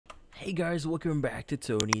Hey guys, welcome back to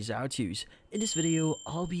Tony's How-Tos. In this video,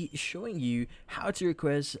 I'll be showing you how to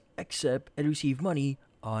request, accept, and receive money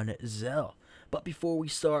on Zelle. But before we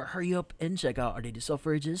start, hurry up and check out our data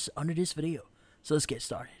suffrages under this video. So let's get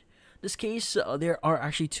started. In this case, there are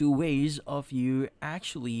actually two ways of you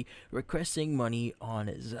actually requesting money on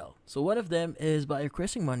Zelle. So one of them is by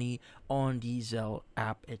requesting money on the Zelle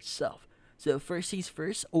app itself. So first things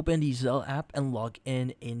first, open the Zelle app and log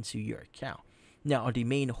in into your account. Now on the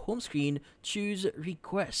main home screen, choose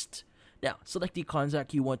request. Now select the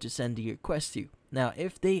contact you want to send the request to. Now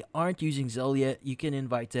if they aren't using Zelle yet, you can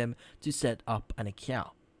invite them to set up an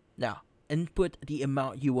account. Now input the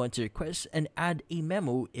amount you want to request and add a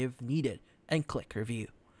memo if needed and click review.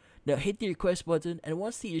 Now hit the request button, and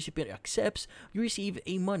once the recipient accepts, you receive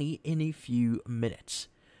a money in a few minutes.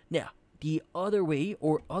 Now the other way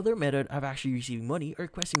or other method of actually receiving money or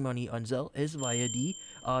requesting money on Zelle is via the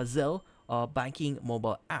Zelle banking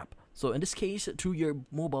mobile app. So in this case, through your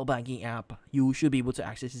mobile banking app, you should be able to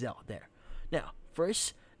access Zelle there. Now,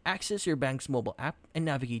 first, access your bank's mobile app and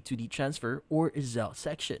navigate to the transfer or Zelle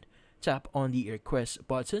section. Tap on the request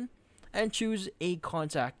button and choose a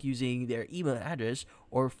contact using their email address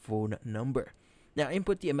or phone number. Now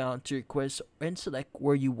input the amount to request and select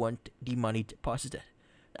where you want the money deposited.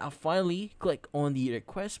 Now finally, click on the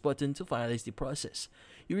request button to finalize the process.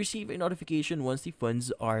 You receive a notification once the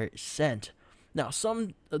funds are sent. Now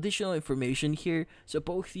some additional information here. So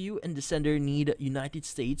both you and the sender need United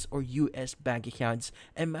States or US bank accounts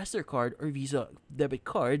and MasterCard or Visa debit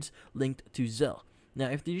cards linked to Zelle. Now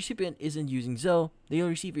if the recipient isn't using Zelle, they'll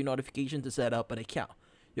receive a notification to set up an account.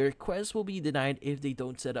 Your request will be denied if they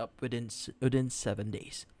don't set up within 7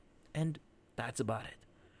 days. And that's about it.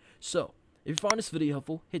 So if you found this video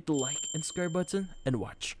helpful, hit the like and subscribe button and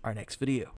watch our next video.